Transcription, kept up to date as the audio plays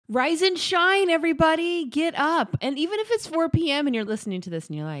Rise and shine, everybody. Get up. And even if it's 4 p.m. and you're listening to this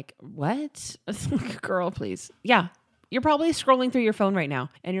and you're like, what? Girl, please. Yeah. You're probably scrolling through your phone right now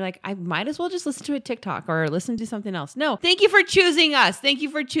and you're like, I might as well just listen to a TikTok or listen to something else. No, thank you for choosing us. Thank you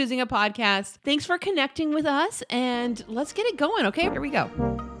for choosing a podcast. Thanks for connecting with us and let's get it going. Okay, here we go.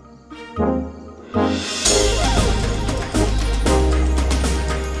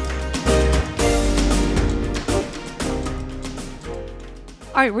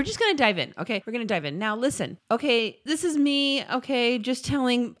 All right, we're just going to dive in. Okay, we're going to dive in. Now, listen. Okay, this is me. Okay, just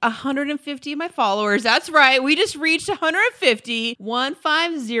telling 150 of my followers. That's right. We just reached 150.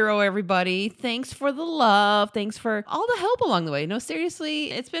 150, everybody. Thanks for the love. Thanks for all the help along the way. No,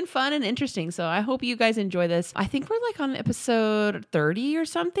 seriously, it's been fun and interesting. So I hope you guys enjoy this. I think we're like on episode 30 or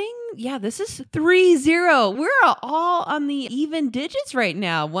something. Yeah, this is 30. We're all on the even digits right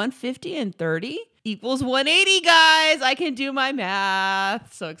now. 150 and 30. Equals 180, guys. I can do my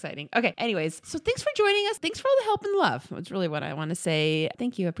math. So exciting. Okay. Anyways, so thanks for joining us. Thanks for all the help and love. That's really what I want to say.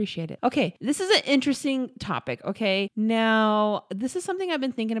 Thank you. I appreciate it. Okay. This is an interesting topic. Okay. Now, this is something I've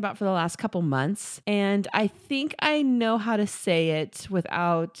been thinking about for the last couple months. And I think I know how to say it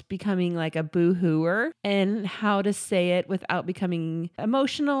without becoming like a boo-hooer and how to say it without becoming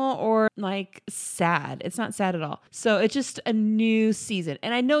emotional or like sad. It's not sad at all. So it's just a new season.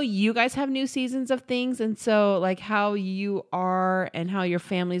 And I know you guys have new seasons of things. And so like how you are and how your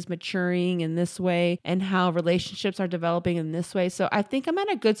family's maturing in this way and how relationships are developing in this way. So I think I'm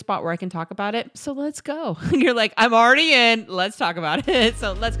at a good spot where I can talk about it. So let's go. You're like, I'm already in. Let's talk about it.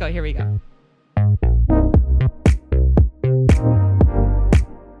 So let's go. Here we go.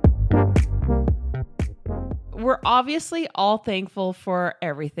 We're obviously all thankful for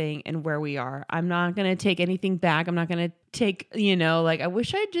everything and where we are. I'm not going to take anything back. I'm not going to take, like I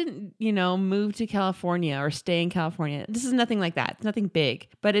wish I didn't, move to California or stay in California. This is nothing like that. It's nothing big,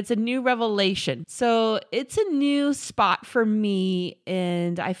 but it's a new revelation. So it's a new spot for me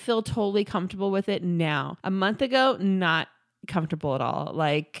and I feel totally comfortable with it now. A month ago, not comfortable at all.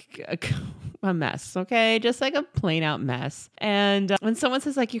 Like a mess. Okay. Just like a plain out mess. And when someone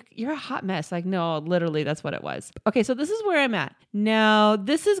says like, you're a hot mess, like, no, literally that's what it was. Okay. So this is where I'm at. Now,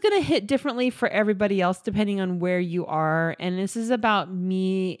 this is going to hit differently for everybody else, depending on where you are. And this is about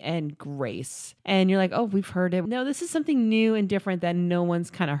me and Grace. And you're like, oh, we've heard it. No, this is something new and different that no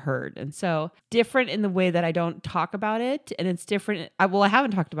one's kind of heard. And so different in the way that I don't talk about it. And it's different. I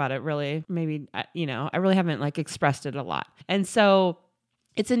haven't talked about it really. Maybe, I really haven't like expressed it a lot. And so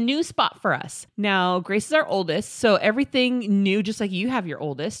it's a new spot for us. Now, Grace is our oldest, so everything new, just like you have your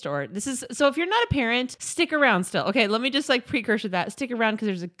oldest, so if you're not a parent, stick around still. Okay, let me just like precursor that. Stick around because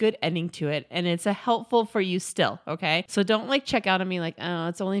there's a good ending to it and it's a helpful for you still, okay? So don't like check out on me like, oh,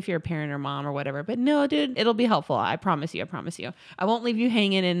 it's only if you're a parent or mom or whatever. But no, dude, it'll be helpful. I promise you. I won't leave you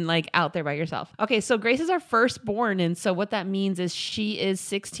hanging and like out there by yourself. Okay, so Grace is our firstborn, and so what that means is she is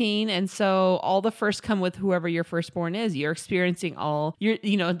 16, and so all the first come with whoever your firstborn is. You're experiencing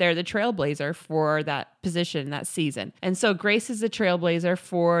they're the trailblazer for that position, that season. And so Grace is the trailblazer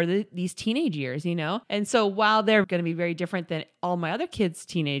for these teenage years, And so while they're going to be very different than all my other kids'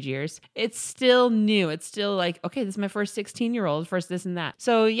 teenage years, it's still new. It's still like, okay, this is my first 16-year-old, first this and that.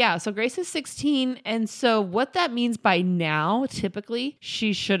 So yeah, so Grace is 16. And so what that means by now, typically,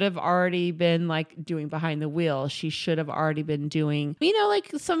 she should have already been like doing behind the wheel. She should have already been doing,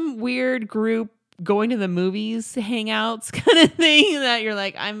 like some weird group going to the movies, hangouts kind of thing that you're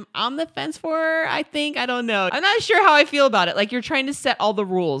like, I'm on the fence for, I think. I don't know. I'm not sure how I feel about it. Like you're trying to set all the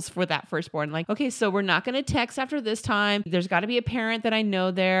rules for that firstborn. Like, okay, so we're not going to text after this time. There's got to be a parent that I know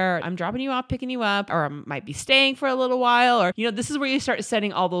there. I'm dropping you off, picking you up, or I might be staying for a little while. Or, this is where you start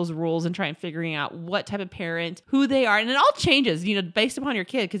setting all those rules and trying figuring out what type of parent, who they are. And it all changes, based upon your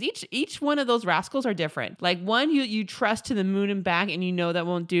kid. Because each one of those rascals are different. Like one you trust to the moon and back and that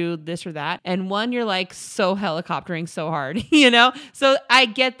won't do this or that. And one you're like so helicoptering so hard, So I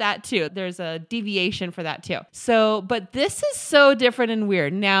get that too. There's a deviation for that too. So, but this is so different and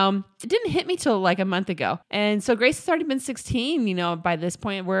weird. Now, it didn't hit me till like a month ago. And so Grace has already been 16, by this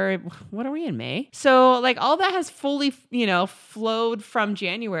point. What are we in May? So like all that has fully, flowed from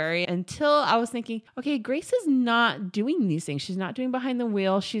January until I was thinking, okay, Grace is not doing these things. She's not doing behind the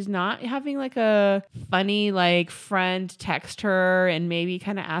wheel. She's not having like a funny like friend text her and maybe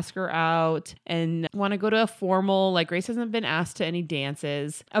kind of ask her out and want to go to a formal, like Grace hasn't been asked to any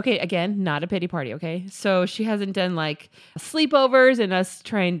dances. Okay, again, not a pity party, okay? So she hasn't done like sleepovers and us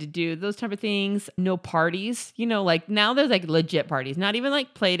trying to do those type of things. No parties, like now there's like legit parties, not even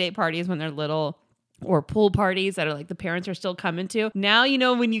like play date parties when they're little. Or pool parties that are like the parents are still coming to. Now,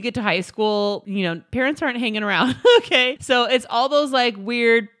 when you get to high school, parents aren't hanging around. Okay. So it's all those like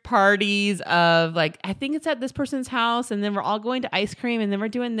weird parties of like, I think it's at this person's house, and then we're all going to ice cream, and then we're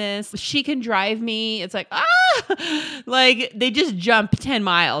doing this. She can drive me. It's like, like they just jump 10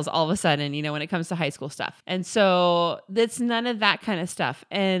 miles all of a sudden, when it comes to high school stuff. And so it's none of that kind of stuff.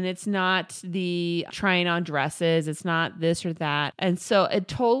 And it's not the trying on dresses. It's not this or that. And so it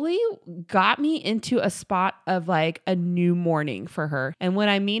totally got me into a spot of like a new mourning for her. And what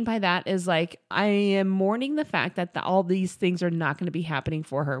I mean by that is like, I am mourning the fact that all these things are not going to be happening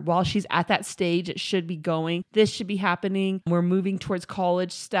for her. While she's at that stage, it should be going. This should be happening. We're moving towards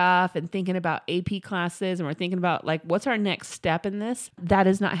college stuff and thinking about AP classes, and we're thinking about like, what's our next step in this? That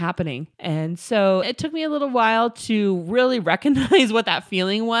is not happening. And so it took me a little while to really recognize what that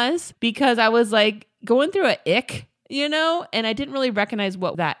feeling was, because I was like going through an ick, and I didn't really recognize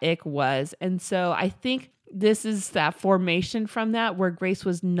what that ick was. And so I think this is that formation from that, where Grace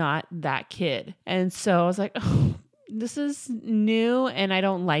was not that kid. And so I was like, oh, this is new and I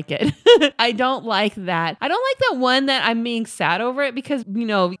don't like it. I don't like that. I don't like that one that I'm being sad over it, because,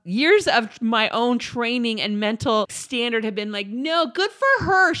 years of my own training and mental standard have been like, no, good for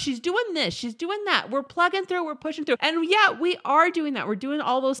her. She's doing this. She's doing that. We're plugging through. We're pushing through. And yeah, we are doing that. We're doing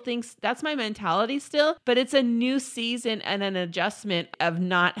all those things. That's my mentality still, but it's a new season and an adjustment of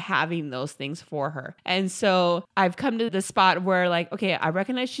not having those things for her. And so I've come to the spot where like, okay, I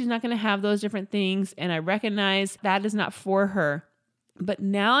recognize she's not going to have those different things. And I recognize that is not for her. But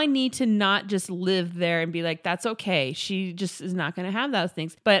now I need to not just live there and be like, that's okay. She just is not going to have those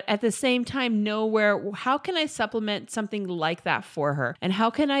things. But at the same time, know how can I supplement something like that for her? And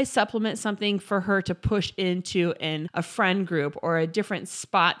how can I supplement something for her to push into in a friend group or a different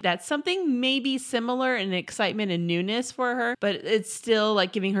spot that's something maybe similar in excitement and newness for her, but it's still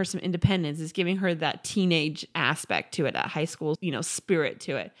like giving her some independence. It's giving her that teenage aspect to it, that high school, spirit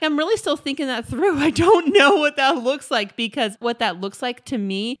to it. I'm really still thinking that through. I don't know what that looks like, because what that looks like to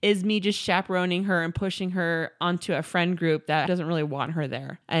me is me just chaperoning her and pushing her onto a friend group that doesn't really want her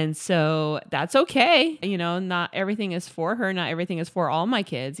there. And so that's okay. Not everything is for her. Not everything is for all my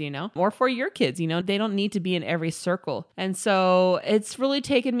kids, or for your kids, they don't need to be in every circle. And so it's really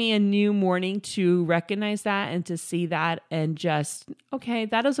taken me a new morning to recognize that and to see that and just, okay,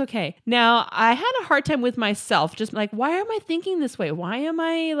 that is okay. Now, I had a hard time with myself, just like, why am I thinking this way? Why am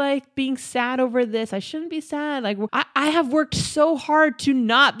I like being sad over this? I shouldn't be sad. Like I have worked so hard to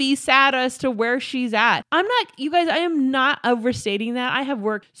not be sad as to where she's at. You guys, I am not overstating that. I have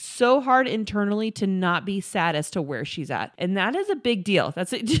worked so hard internally to not be sad as to where she's at. And that is a big deal.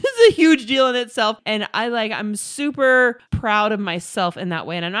 That's just a huge deal in itself. And I'm super proud of myself in that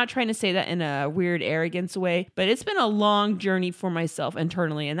way. And I'm not trying to say that in a weird arrogance way, but it's been a long journey for myself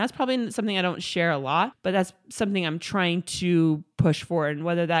internally. And that's probably something I don't share a lot, but that's something I'm trying to push for, and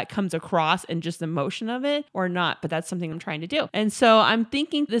whether that comes across in just the motion of it or not, but that's something I'm trying to do. And so I'm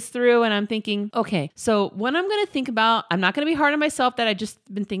thinking this through, and I'm thinking, okay, so what I'm going to think about, I'm not going to be hard on myself that I just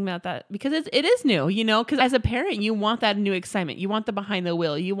been thinking about that, because it is new, because as a parent, you want that new excitement. You want the behind the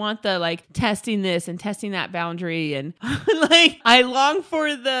wheel. You want the like testing this and testing that boundary. And like, I long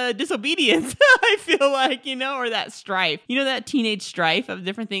for the disobedience, I feel like, or that strife, that teenage strife of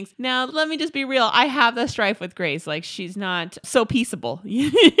different things. Now, let me just be real. I have the strife with Grace. Like, she's not so peaceable,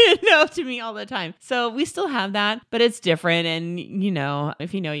 to me all the time. So we still have that, but it's different. And,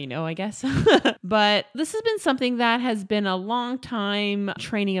 if I guess. But this has been something that has been a long time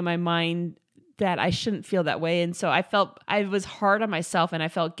training in my mind that I shouldn't feel that way. And so I was hard on myself, and I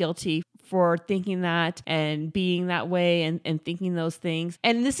felt guilty for thinking that and being that way and thinking those things.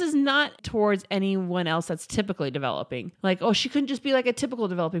 And this is not towards anyone else that's typically developing. Like, oh, she couldn't just be like a typical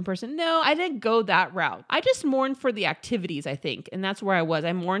developing person. No, I didn't go that route. I just mourned for the activities, I think. And that's where I was.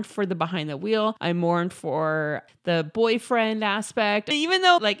 I mourned for the behind the wheel. I mourned for the boyfriend aspect. Even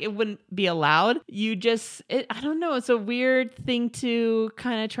though like it wouldn't be allowed, I don't know. It's a weird thing to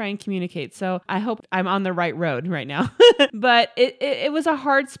kind of try and communicate. So I hope I'm on the right road right now. But it was a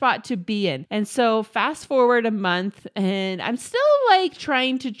hard spot to be in. And so fast forward a month, and I'm still like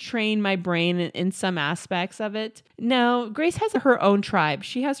trying to train my brain in some aspects of it. Now, Grace has her own tribe.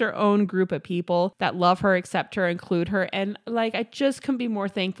 She has her own group of people that love her, accept her, include her. And like, I just couldn't be more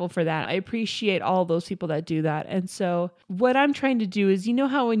thankful for that. I appreciate all those people that do that. And so what I'm trying to do is,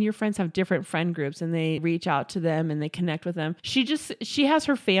 how when your friends have different friend groups and they reach out to them and they connect with them, she has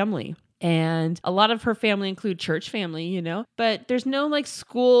her family. And a lot of her family include church family, but there's no like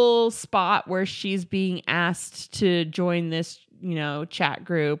school spot where she's being asked to join this chat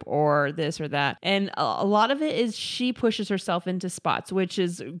group or this or that. And a lot of it is she pushes herself into spots, which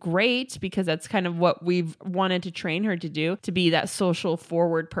is great because that's kind of what we've wanted to train her to do, to be that social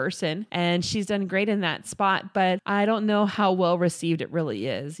forward person. And she's done great in that spot, but I don't know how well received it really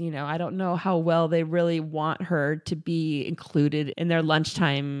is. I don't know how well they really want her to be included in their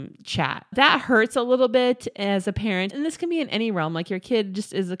lunchtime chat. That hurts a little bit as a parent. And this can be in any realm. Like your kid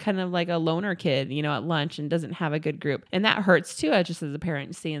just is a kind of like a loner kid, at lunch and doesn't have a good group. And that hurts too, just as a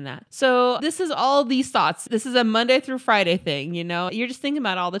parent seeing that. So this is all these thoughts. This is a Monday through Friday thing, you're just thinking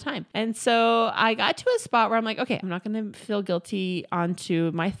about it all the time. And so I got to a spot where I'm like, okay, I'm not going to feel guilty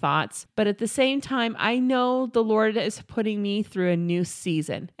onto my thoughts. But at the same time, I know the Lord is putting me through a new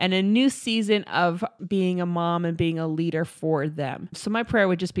season and a new season of being a mom and being a leader for them. So my prayer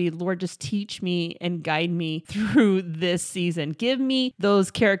would just be, Lord, just teach me and guide me through this season. Give me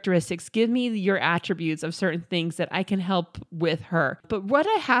those characteristics. Give me your attributes of certain things that I can help with her. But what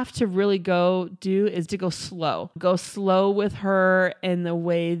I have to really go do is to go slow with her in the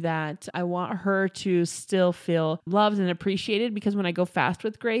way that I want her to still feel loved and appreciated, because when I go fast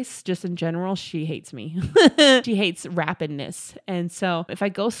with Grace, just in general, she hates me. She hates rapidness. And so if I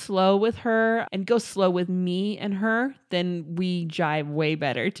go slow with her and go slow with me and her, then we jive way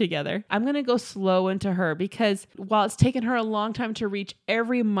better together. I'm going to go slow into her because while it's taken her a long time to reach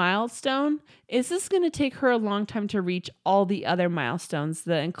every milestone, is this going to take her a long time to reach all the other milestones,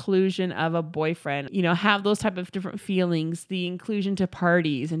 the inclusion of a boyfriend, have those type of different feelings, the inclusion to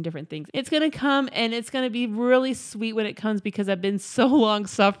parties and different things. It's going to come and it's going to be really sweet when it comes because I've been so long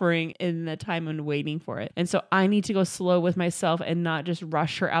suffering in the time and waiting for it. And so I need to go slow with myself and not just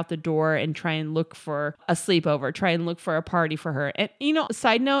rush her out the door and try and look for a sleepover, try and look for a party for her. And,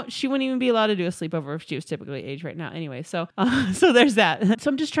 side note, she wouldn't even be allowed to do a sleepover if she was typically age right now anyway. So there's that. So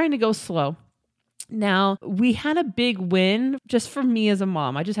I'm just trying to go slow. Now, we had a big win just for me as a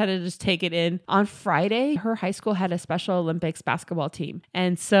mom. I just had to just take it in. On Friday, her high school had a Special Olympics basketball team.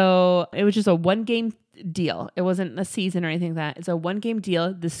 And so it was just a 1-game deal. It wasn't a season or anything like that. It's a 1-game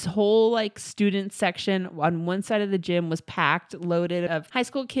deal. This whole student section on one side of the gym was packed, loaded of high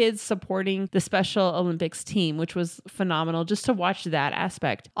school kids supporting the Special Olympics team, which was phenomenal just to watch that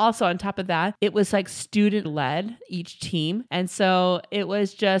aspect. Also, on top of that, it was student led, each team. And so it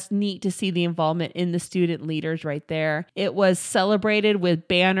was just neat to see the involvement in the student leaders right there. It was celebrated with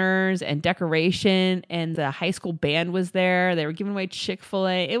banners and decoration, and the high school band was there. They were giving away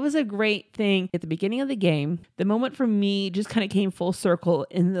Chick-fil-A. It was a great thing. At the beginning of the game, the moment for me just kind of came full circle.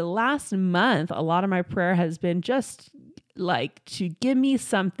 In the last month, a lot of my prayer has been just to give me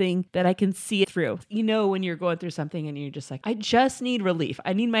something that I can see it through. When you're going through something and you're just like, I just need relief.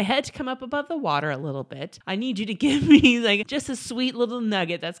 I need my head to come up above the water a little bit. I need you to give me just a sweet little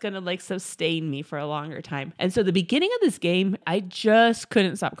nugget that's going to sustain me for a longer time. And so the beginning of this game, I just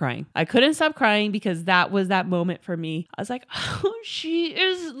couldn't stop crying. I couldn't stop crying because that was that moment for me. I was like, oh, she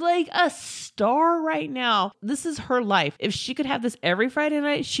is a star right now. This is her life. If she could have this every Friday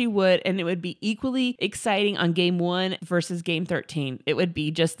night, she would, and it would be equally exciting on game 1 versus game 13. It would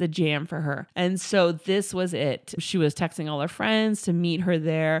be just the jam for her. And so this was it. She was texting all her friends to meet her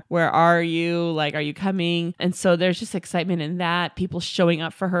there. Where are you? Are you coming? And so there's just excitement in that. People showing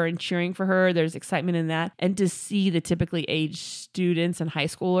up for her and cheering for her. There's excitement in that. And to see the typically aged students and high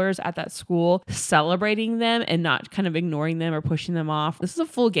schoolers at that school celebrating them and not kind of ignoring them or pushing them off. This is a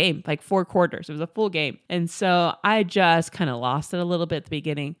full game, 4 quarters. It was a full game. And so I just kind of lost it a little bit at the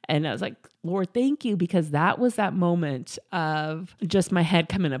beginning. And I was like, Lord, thank you, because that was that moment of just my head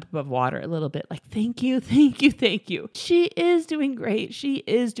coming up above water a little bit. Thank you, thank you, thank you. She is doing great. She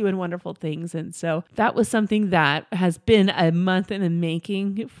is doing wonderful things. And so that was something that has been a month in the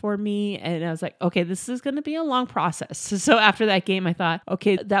making for me. And I was like, okay, this is going to be a long process. So after that game, I thought,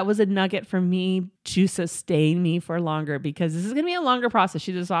 okay, that was a nugget for me to sustain me for longer, because this is going to be a longer process.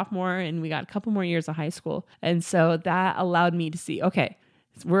 She's a sophomore and we got a couple more years of high school. And so that allowed me to see, okay,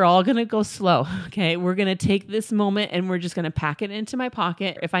 we're all going to go slow. Okay. We're going to take this moment and we're just going to pack it into my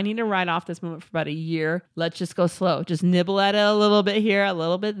pocket. If I need to write off this moment for about a year, let's just go slow. Just nibble at it a little bit here, a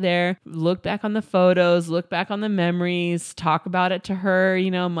little bit there. Look back on the photos, look back on the memories, talk about it to her,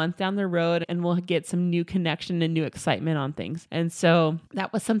 a month down the road, and we'll get some new connection and new excitement on things. And so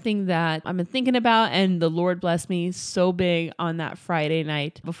that was something that I've been thinking about, and the Lord blessed me so big on that Friday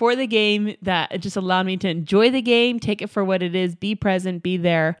night before the game that it just allowed me to enjoy the game, take it for what it is, be present, be there,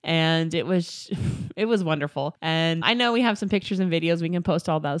 there, and it was wonderful. And I know we have some pictures and videos. We can post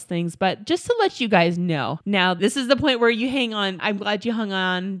all those things, but just to let you guys know, now this is the point where you hang on. I'm glad you hung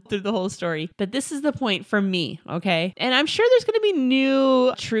on through the whole story, but this is the point for me. Okay. And I'm sure there's going to be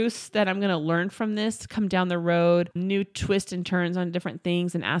new truths that I'm going to learn from this come down the road, new twists and turns on different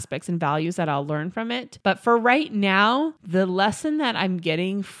things and aspects and values that I'll learn from it. But for right now, the lesson that I'm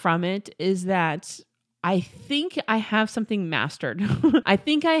getting from it is that I think I have something mastered. I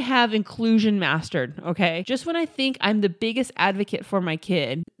think I have inclusion mastered, okay? Just when I think I'm the biggest advocate for my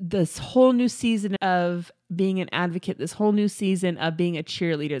kid, this whole new season of being an advocate, this whole new season of being a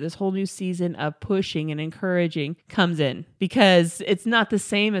cheerleader, this whole new season of pushing and encouraging comes in, because it's not the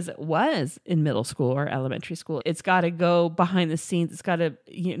same as it was in middle school or elementary school. It's got to go behind the scenes. It's got to,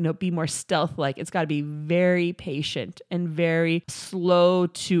 be more stealth-like. It's got to be very patient and very slow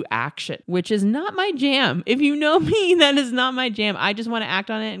to action, which is not my jam. If you know me, that is not my jam. I just want to act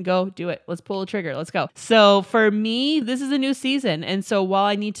on it and go do it. Let's pull a trigger. Let's go. So for me, this is a new season. And so while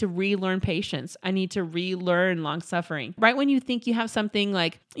I need to relearn patience, I need to relearn long suffering. Right when you think you have something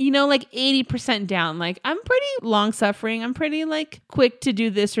like 80% down, like I'm pretty long suffering, I'm pretty like quick to do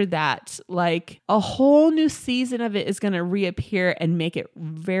this or that, like a whole new season of it is going to reappear and make it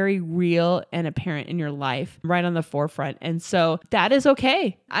very real and apparent in your life right on the forefront. And so that is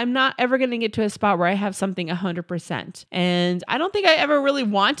okay. I'm not ever going to get to a spot where I have something 100%. And I don't think I ever really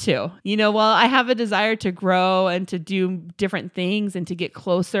want to, while I have a desire to grow and to do different things and to get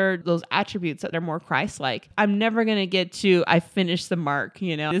closer, those attributes that are more Christ-like, I'm never going to get to, I finished the mark,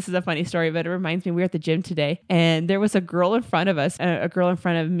 This is a funny story, but it reminds me, we were at the gym today and there was a girl in front of us, a girl in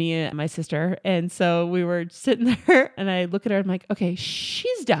front of me and my sister. And so we were sitting there and I look at her, I'm like, okay,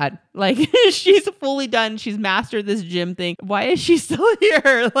 she's done. Like she's fully done. She's mastered this gym thing. Why is she still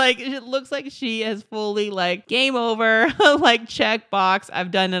here? Like it looks like she has fully like game over, like check box.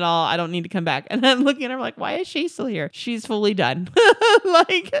 I've done it all. I don't need to come back. And I'm looking at her like, why is she still here? She's fully done.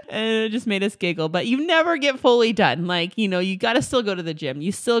 And it just made us giggle, but you never get fully done. Like, you got to still go to the gym.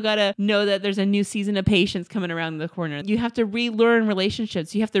 You still got to know that there's a new season of patience coming around the corner. You have to relearn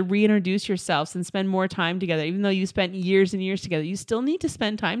relationships. You have to reintroduce yourselves and spend more time together. Even though you spent years and years together, you still need to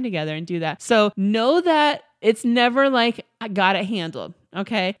spend time together and do that. So know that it's never like, I got it handled.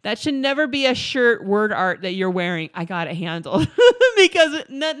 Okay. That should never be a shirt word art that you're wearing. I got it handled because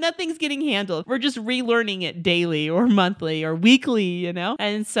nothing's getting handled. We're just relearning it daily or monthly or weekly,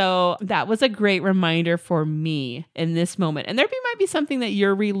 And so that was a great reminder for me in this moment. And there might be something that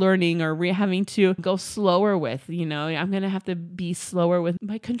you're relearning or having to go slower with, I'm going to have to be slower with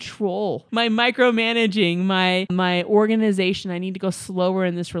my control, my micromanaging, my organization. I need to go slower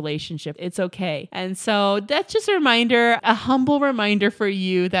in this relationship. It's okay. And so that's just a reminder, a humble reminder for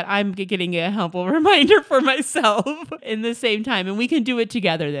you that I'm getting a humble reminder for myself in the same time. And we can do it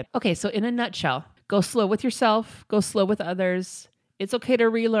together then. Okay, so in a nutshell, go slow with yourself, go slow with others. It's okay to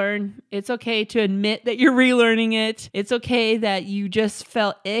relearn. It's okay to admit that you're relearning it. It's okay that you just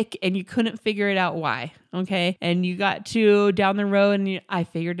felt ick and you couldn't figure it out why. Okay. And you got to down the road and I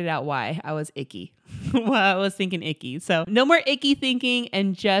figured it out why I was icky. Well, I was thinking icky. So no more icky thinking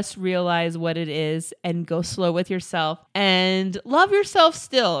and just realize what it is and go slow with yourself and love yourself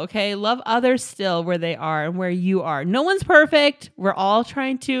still. Okay. Love others still where they are and where you are. No one's perfect. We're all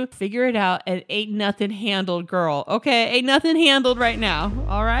trying to figure it out and ain't nothing handled, girl. Okay. Ain't nothing handled right now.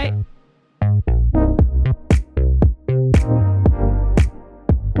 All right.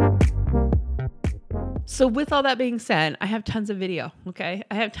 So with all that being said, I have tons of video, okay?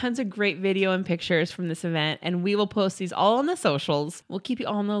 I have tons of great video and pictures from this event, and we will post these all on the socials. We'll keep you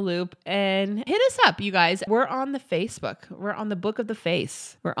all in the loop, and hit us up, you guys. We're on the Facebook. We're on the Book of the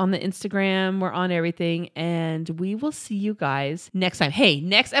Face. We're on the Instagram. We're on everything, and we will see you guys next time. Hey,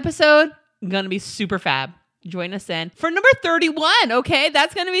 next episode, gonna be super fab. Join us then for number 31. Okay.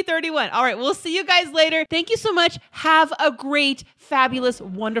 That's going to be 31. All right. We'll see you guys later. Thank you so much. Have a great, fabulous,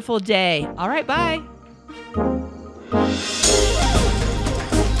 wonderful day. All right. Bye.